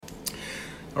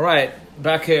All right,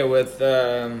 back here with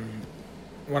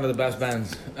one of the best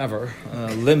bands ever,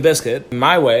 Limp Bizkit.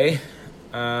 My Way,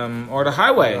 or The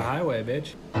Highway. The Highway,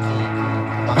 bitch.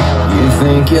 You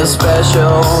think you're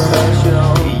special,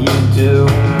 you do.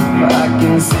 I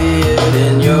can see it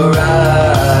in your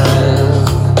eyes.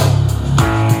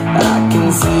 I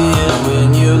can see it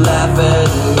when you laugh at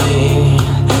me,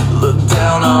 look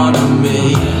down on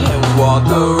me, and walk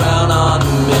around on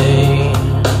me.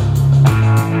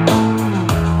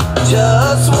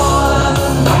 Just one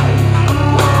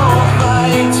more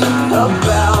fight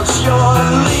about your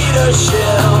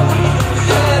leadership,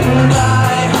 and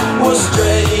I will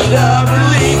straight up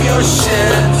leave your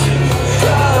shit.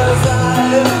 'Cause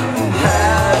I've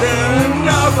had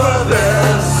enough of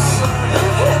this,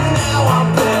 and now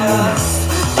I'm pissed.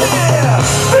 Yeah,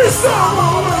 this time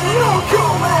I'ma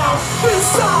come out. This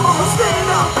time I'ma stand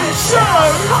up and show.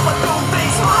 I'ma do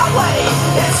things my way.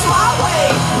 It's my way,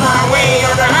 my way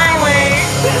or the highway.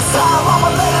 This time I'ma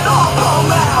let it all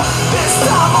come out. This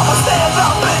time I'ma stand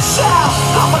up and shout.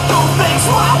 I'ma do things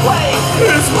my way.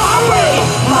 It's my way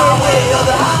or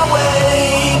the highway.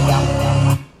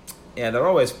 Yeah, they're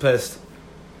always pissed.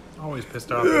 Always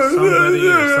pissed off at somebody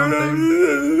or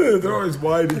something. They're always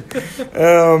whiny.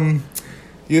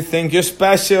 You think you're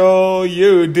special,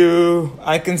 you do.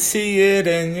 I can see it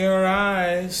in your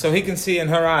eyes. So he can see in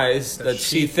her eyes that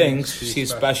she thinks she's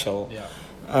special. Yeah.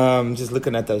 Just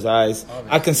looking at those eyes.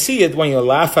 Obviously. I can see it when you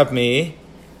laugh at me.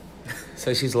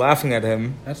 So she's laughing at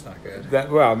him. That's not good.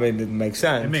 It makes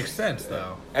sense. It makes sense,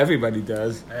 though. Everybody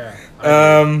does.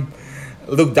 Yeah.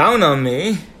 Look down on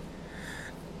me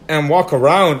and walk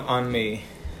around on me.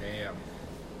 Damn.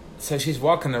 So she's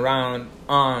walking around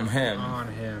on him. On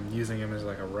him, using him as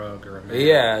like a rug or a mat.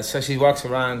 Yeah, so she walks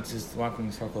around just walking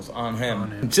in circles on him.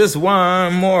 On him. Just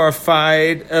one more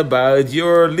fight about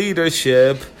your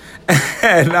leadership,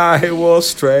 and I will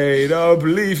straight up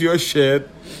leave your shit.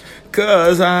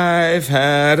 'Cause I've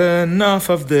had enough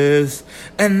of this,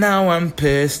 and now I'm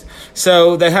pissed.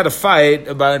 So they had a fight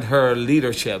about her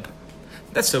leadership.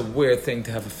 That's a weird thing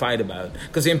to have a fight about.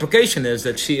 Because the implication is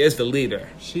that she is the leader.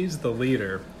 She's the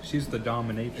leader. She's the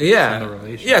dominatrix Yeah, in the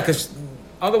relationship. yeah, because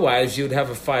otherwise you'd have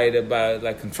a fight about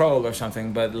like control or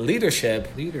something. But leadership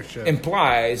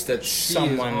implies that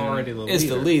someone already is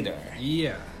the leader.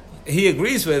 Yeah. He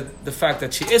agrees with the fact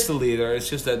that she is the leader. It's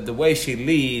just that the way she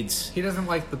leads, He doesn't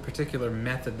like the particular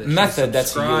method that that she she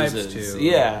subscribes uses. to.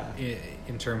 Yeah.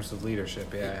 In terms of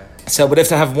leadership, yeah. So, but if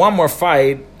they have one more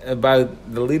fight about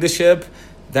the leadership,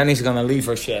 then he's gonna leave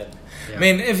her shit. Yeah. I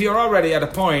mean, if you're already at a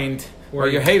point where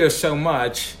you hate her so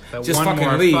much, That just one fucking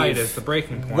more leave. fight is the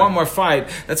breaking point. One more fight.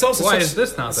 That's also Why such, is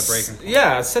this not the breaking point?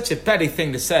 Yeah, it's such a petty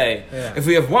thing to say. Yeah. If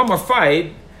we have one more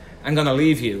fight, I'm gonna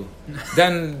leave you.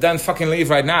 then fucking leave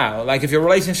right now. Like if your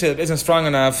relationship isn't strong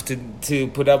enough to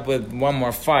put up with one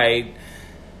more fight,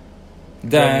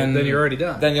 then you're already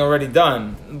done. Then you're already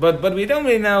done. But we don't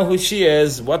really know who she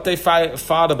is, what they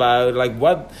fought about, like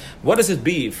what is his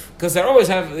beef? Because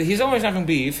he's always having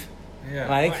beef. Yeah.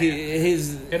 Like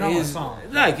he's In all his songs.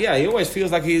 Like he always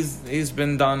feels like he's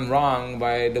been done wrong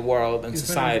by the world and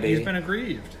society. He's been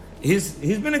aggrieved. He's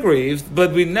been aggrieved,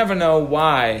 but we never know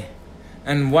why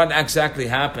and what exactly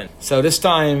happened. So this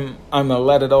time I'm gonna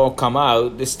let it all come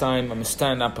out. This time I'm gonna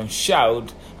stand up and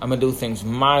shout. I'm gonna do things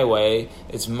my way.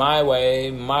 It's my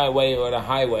way or the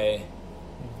highway.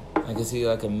 Like is he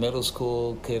like a middle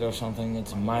school kid or something?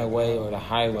 It's my way or the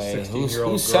highway.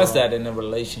 Who says that in a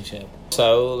relationship?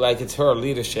 So like it's her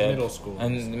leadership. Middle school.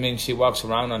 And I mean she walks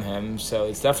around on him, so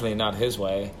it's definitely not his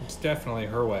way. It's definitely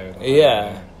her way.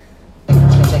 Yeah.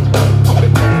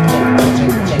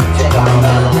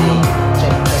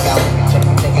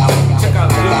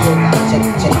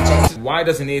 Why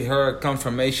does he need her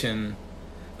confirmation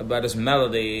about his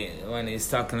melody when he's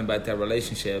talking about their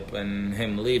relationship and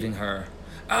him leaving her?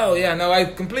 Oh yeah, no, I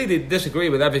completely disagree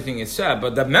with everything you said,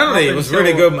 but the melody was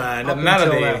really good, man. The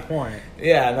melody. Until that point.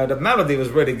 Yeah, no, the melody was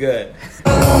really good.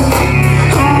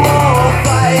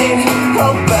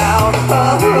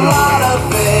 About a lot of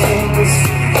things,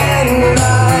 and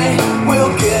I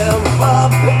will give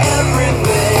up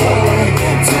everything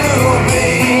to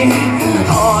be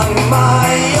on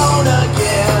my own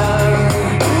again,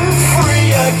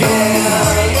 free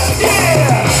again.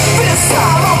 Yeah, this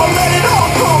time I'ma let it all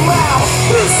come out.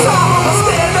 This time I'ma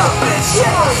stand up and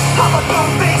shout. I'ma do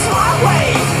things my way.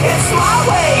 It's my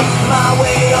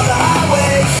way or the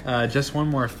highway. Just one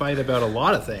more fight about a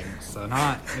lot of things. So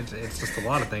it's just a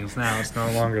lot of things now. It's no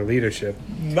longer leadership.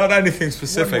 Not anything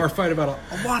specific. One more fight about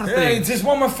a lot of Yeah, things. just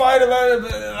one more fight about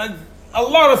like a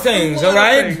lot of things. A lot all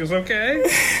right. of things, okay.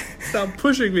 Stop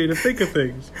pushing me to think of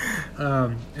things.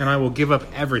 And I will give up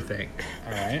everything.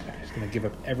 All right? He's going to give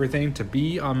up everything to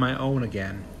be on my own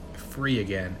again, free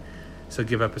again. So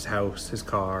give up his house, his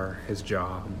car, his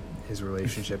job, his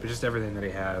relationship, just everything that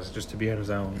he has, just to be on his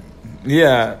own.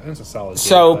 Yeah. That's a solid.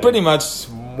 So fight. pretty much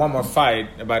one more fight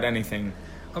about anything.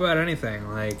 About anything,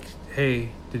 like, hey,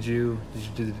 did you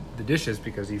do the dishes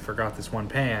because you forgot this one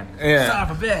pan? Yeah. Son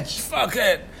of a bitch. Fuck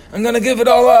it. I'm gonna give it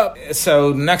all up.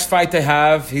 So next fight they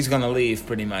have, he's gonna leave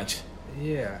pretty much.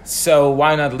 Yeah. So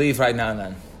why not leave right now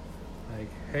then? Like,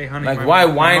 hey, honey. Like my why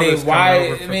my whiny? mother's coming Why?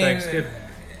 over for I mean, Thanksgiving.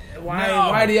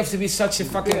 why do you have to be such a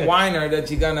fucking Bitch. whiner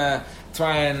that you're gonna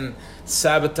try and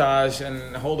sabotage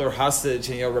and hold her hostage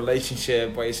in your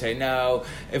relationship? Where you say no,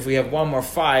 if we have one more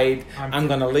fight, I'm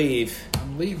gonna leave.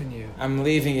 I'm leaving you. I'm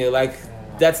leaving you. Like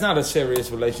that's not a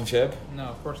serious relationship. No,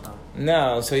 of course not.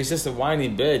 No, so he's just a whiny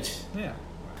bitch. Yeah.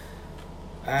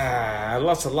 I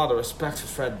lost a lot of respect for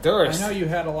Fred Durst. I know you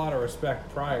had a lot of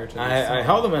respect prior to this. I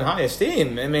held him in high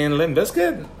esteem. I mean, Limp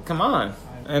Bizkit, come on.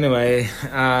 Anyway,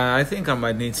 I think I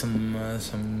might need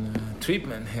some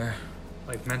treatment here.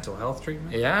 Like mental health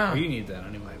treatment? Yeah. Well, you need that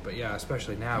anyway, but yeah,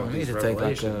 especially now I with need these to take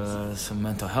like revelations. some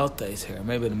mental health days here.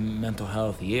 Maybe the mental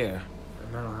health year.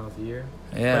 A mental health year?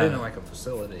 Yeah. But in like a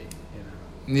facility,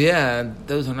 you know. Yeah,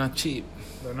 those are not cheap.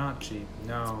 They're not cheap.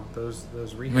 No, those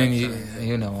I rehab mean, centers.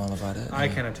 you know all about it. I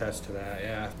can attest to that,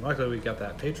 yeah. Luckily, we got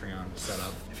that Patreon set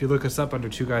up. If you look us up under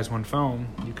Two Guys, One Phone,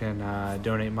 you can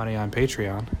donate money on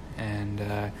Patreon, and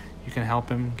you can help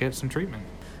him get some treatment.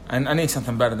 I need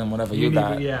something better than whatever you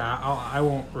got. Yeah, I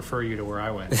won't refer you to where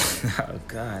I went. Oh,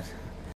 God.